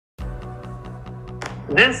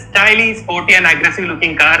This stylish, sporty and aggressive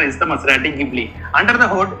looking car is the Maserati Ghibli. Under the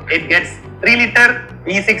hood, it gets 3-liter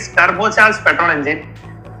V6 turbocharged petrol engine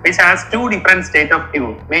which has two different state of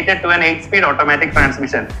tune mated to an 8-speed automatic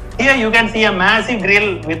transmission. Here you can see a massive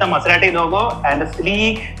grille with a Maserati logo and a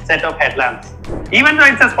sleek set of headlamps. Even though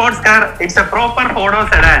it's a sports car, it's a proper four-door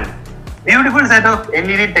sedan. Beautiful set of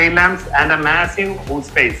LED tail lamps and a massive boot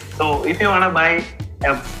space. So if you want to buy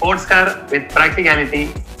a sports car with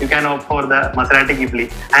practicality, you can opt for the Maserati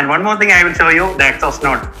Ghibli. And one more thing I will show you, the exhaust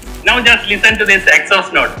note. Now just listen to this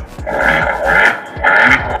exhaust note.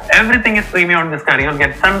 Everything is premium on this car. You'll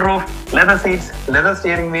get sunroof, leather seats, leather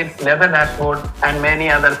steering wheels, leather dashboard and many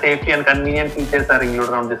other safety and convenient features are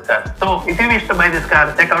included on this car. So if you wish to buy this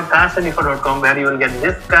car, check out CARS24.com where you will get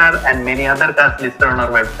this car and many other cars listed on our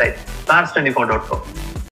website, CARS24.com.